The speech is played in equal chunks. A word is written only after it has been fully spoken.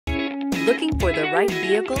Looking for the right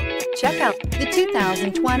vehicle? Check out the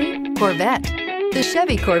 2020 Corvette. The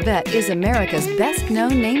Chevy Corvette is America's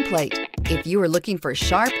best-known nameplate. If you are looking for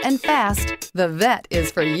sharp and fast, the Vette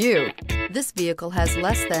is for you. This vehicle has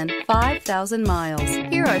less than 5,000 miles.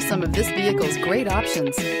 Here are some of this vehicle's great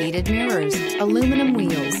options: heated mirrors, aluminum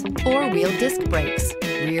wheels, four-wheel disc brakes,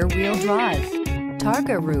 rear-wheel drive,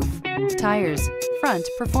 Targa roof, tires, front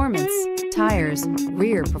performance, tires,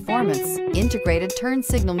 rear performance, integrated turn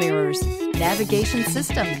signal mirrors, navigation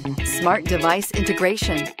system, smart device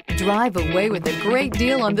integration. Drive away with a great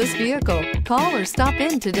deal on this vehicle. Call or stop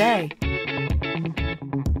in today.